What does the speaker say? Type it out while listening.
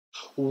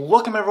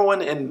Welcome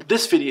everyone. In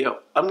this video,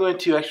 I'm going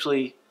to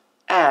actually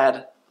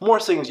add more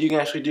things you can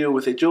actually do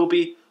with a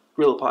Joby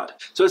Gorillapod.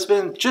 So it's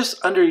been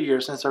just under a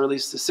year since I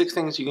released the 6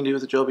 things you can do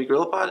with the Joby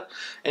Gorillapod,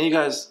 and you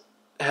guys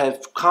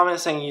have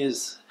comments saying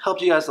it's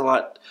helped you guys a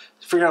lot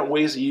figure out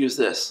ways to use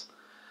this.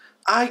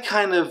 I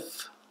kind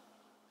of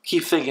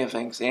keep thinking of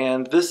things,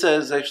 and this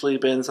has actually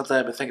been something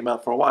I've been thinking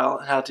about for a while,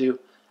 how to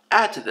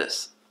add to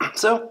this.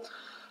 So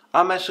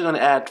I'm actually going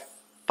to add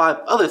 5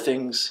 other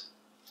things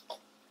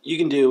you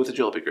can do with a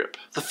Joby grip.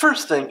 The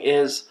first thing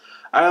is,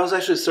 I was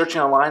actually searching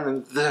online,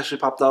 and this actually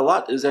popped out a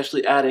lot, is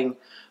actually adding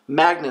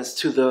magnets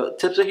to the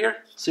tips of here,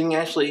 so you can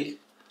actually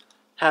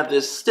have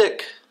this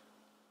stick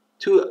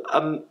to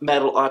a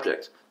metal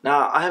object.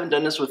 Now, I haven't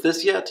done this with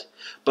this yet,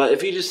 but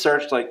if you just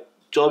search like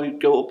Joby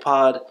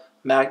Gorillapod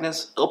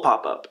magnets, it'll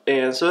pop up.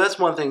 And so that's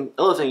one thing.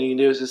 Other thing you can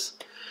do is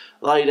just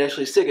allow you to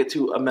actually stick it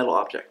to a metal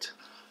object.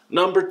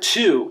 Number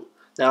 2.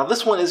 Now,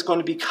 this one is going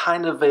to be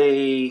kind of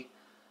a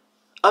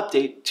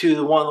update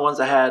to one of the ones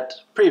I had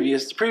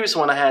previous. The previous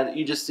one I had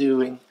you just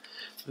doing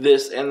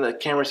this, and the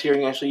camera's here.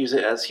 You can actually use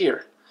it as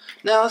here.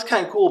 Now that's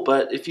kind of cool,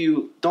 but if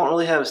you don't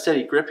really have a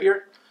steady grip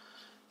here,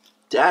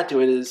 to add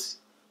to it is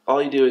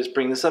all you do is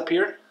bring this up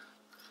here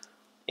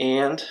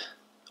and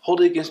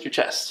hold it against your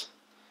chest.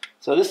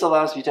 So this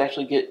allows you to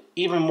actually get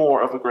even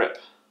more of a grip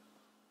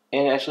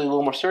and actually a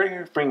little more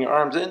sturdier. Bring your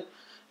arms in,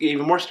 get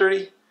even more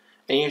sturdy,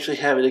 and you actually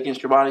have it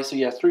against your body, so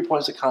you have 3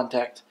 points of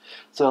contact.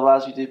 So it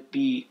allows you to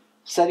be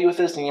steady with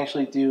this, and you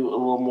actually do a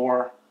little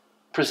more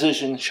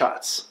precision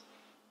shots.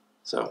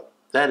 So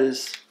that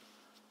is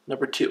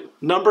number 2.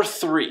 Number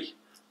 3.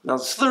 Now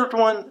this third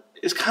one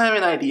is kind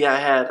of an idea I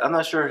had. I'm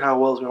not sure how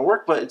well it's going to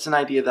work, but it's an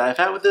idea that I've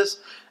had with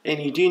this,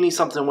 and you do need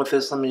something with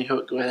this. Let me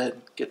go ahead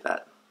and get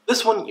that.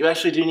 This one, you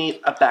actually do need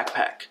a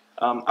backpack.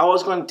 I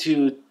was going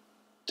to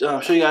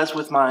show you guys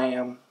with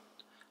my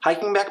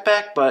hiking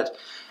backpack, but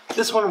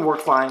this one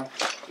worked fine,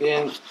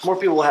 and more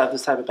people will have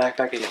this type of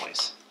backpack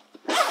anyways.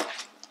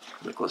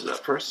 Let me close it up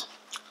first.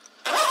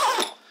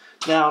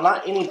 Now,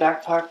 not any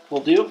backpack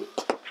will do.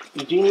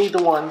 You do need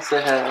the ones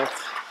that have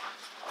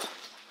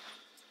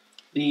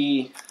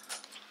the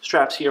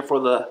straps here for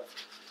the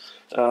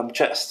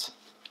chest.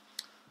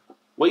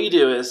 What you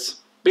do is,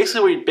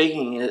 basically what you're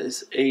baking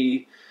is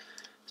a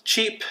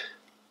cheap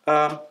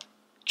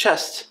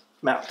chest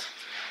mount.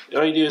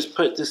 All you do is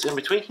put this in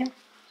between here,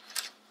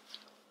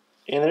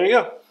 and there you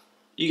go.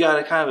 You got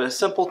a kind of a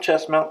simple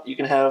chest mount. You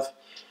can have,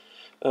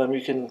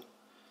 you can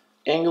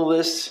angle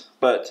this,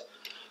 but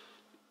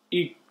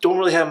you don't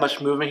really have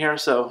much movement here,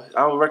 so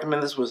I would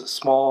recommend this with a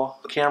small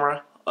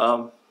camera.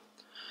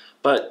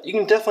 But you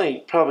can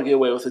definitely probably get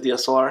away with a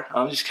DSLR.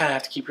 You just kind of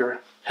have to keep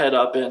your head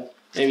up and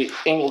maybe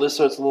angle this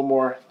so it's a little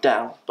more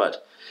down.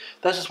 But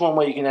that's just one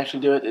way you can actually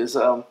do it. Is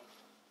yeah,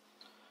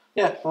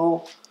 a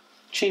little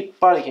cheap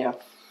body cam.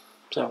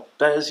 So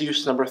that is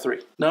use number 3.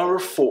 Number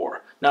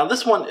 4. Now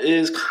this one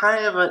is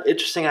kind of an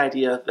interesting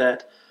idea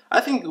that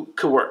I think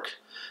could work.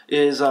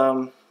 Is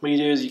what you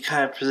do is you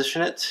kind of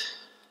position it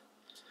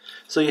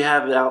so you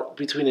have it out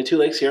between the 2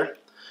 legs here.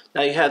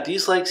 Now you have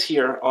these legs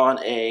here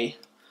on a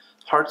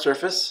hard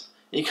surface,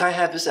 and you kind of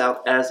have this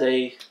out as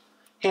a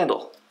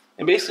handle.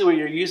 And basically what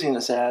you're using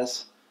this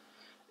as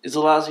is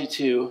allows you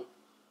to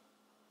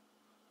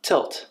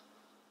tilt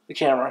the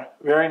camera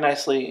very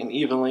nicely and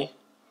evenly.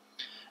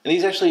 And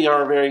these actually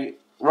are very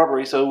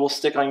rubbery, so it will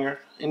stick on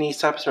any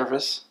type of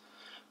surface.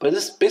 But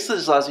this basically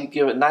just allows you to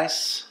give it a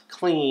nice,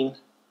 clean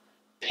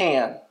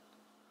pan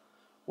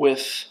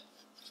with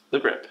the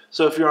grip.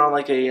 So if you're on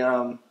like a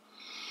on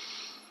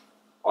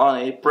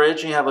a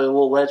bridge and you have a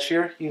little ledge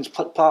here, you can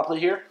just pop it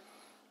here,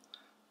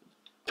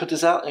 put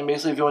this out, and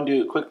basically if you want to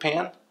do a quick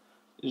pan,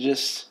 you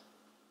just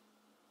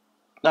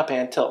not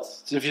pan,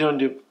 tilt. So if you want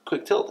to do a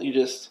quick tilt, you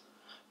just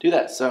do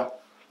that. So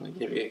let me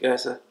give you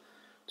guys a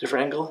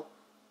different angle.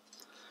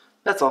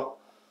 That's all.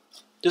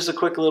 Just a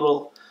quick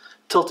little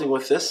tilting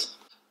with this.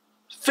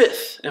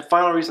 5th and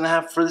final reason I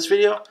have for this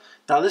video.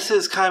 Now this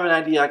is kind of an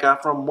idea I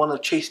got from one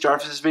of Chase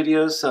Jarvis's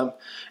videos.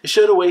 It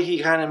showed a way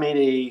he kind of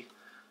made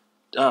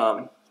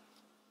a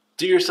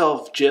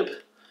do-yourself jib.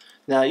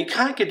 Now you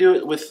kind of could do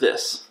it with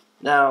this.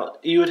 Now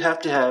you would have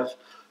to have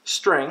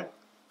string,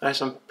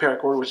 some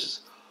paracord, which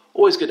is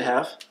always good to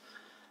have,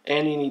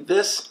 and you need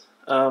this.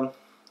 All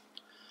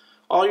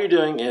you're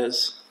doing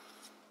is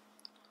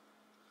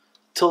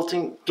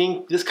tilting,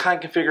 getting this kind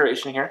of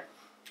configuration here.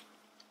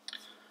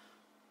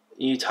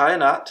 You tie a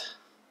knot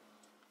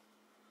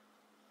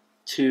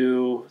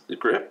to the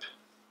grip.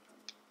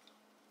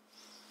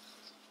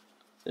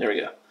 There we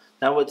go.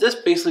 Now what this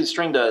basically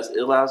string does, it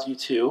allows you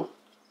to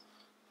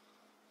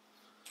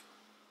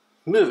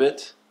move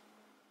it,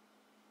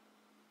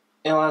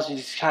 and allows you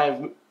to kind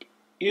of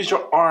use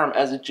your arm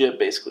as a jib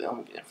basically. Let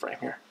me get in frame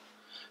here.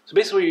 So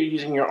basically you're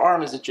using your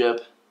arm as a jib,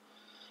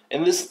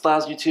 and this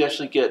allows you to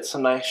actually get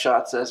some nice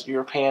shots as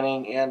you're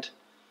panning, and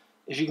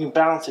if you can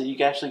balance it, you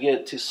can actually get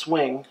it to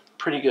swing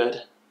pretty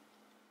good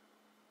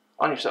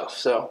on yourself.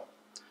 So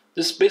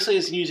this basically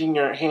is using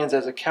your hands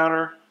as a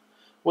counter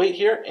weight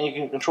here, and you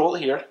can control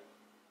it here.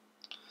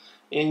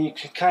 and you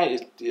can kind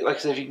of, like I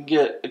said, if you can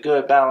get a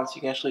good balance,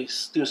 you can actually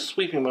do a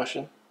sweeping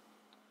motion.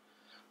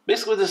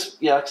 Basically, this,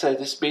 yeah, like I said,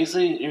 this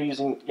basically you're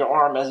using your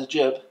arm as a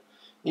jib.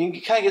 You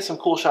can kind of get some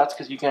cool shots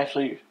because you can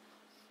actually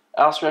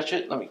outstretch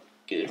it. Let me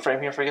get it in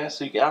frame here for you guys.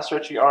 So you can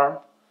outstretch your arm,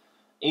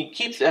 and you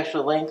keep the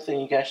extra length,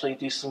 and you can actually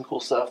do some cool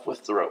stuff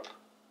with the rope.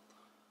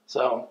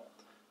 So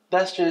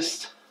that's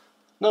just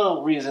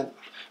no reason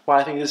why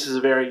I think this is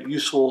a very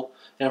useful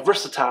and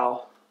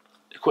versatile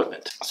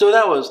equipment. So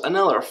that was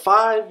another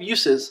 5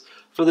 uses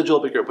for the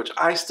Joby Grip, which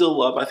I still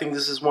love. I think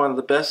this is one of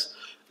the best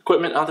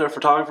equipment out there for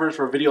photographers,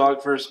 for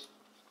videographers.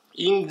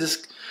 You can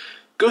just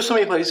go so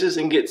many places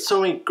and get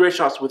so many great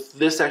shots with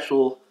this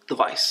actual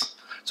device.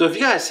 So if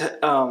you guys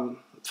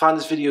find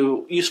this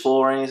video useful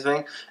or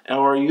anything,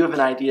 or you have an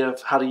idea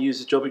of how to use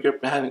the Joby Grip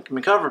and haven't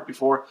been covered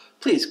before,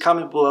 please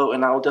comment below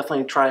and I will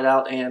definitely try it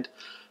out and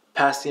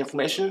pass the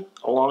information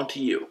along to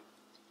you.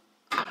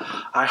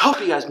 I hope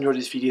you guys enjoyed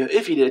this video.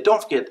 If you did,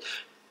 don't forget,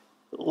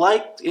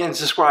 like and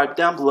subscribe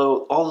down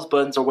below. All those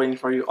buttons are waiting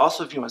for you.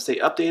 Also, if you want to stay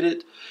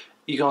updated,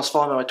 you can also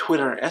follow me on my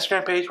Twitter and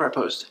Instagram page where I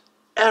post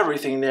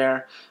everything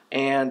there.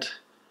 And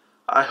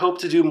I hope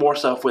to do more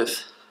stuff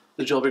with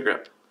the Joby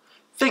Grip.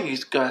 Thank you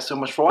guys so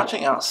much for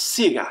watching, and I'll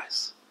see you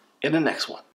guys in the next one.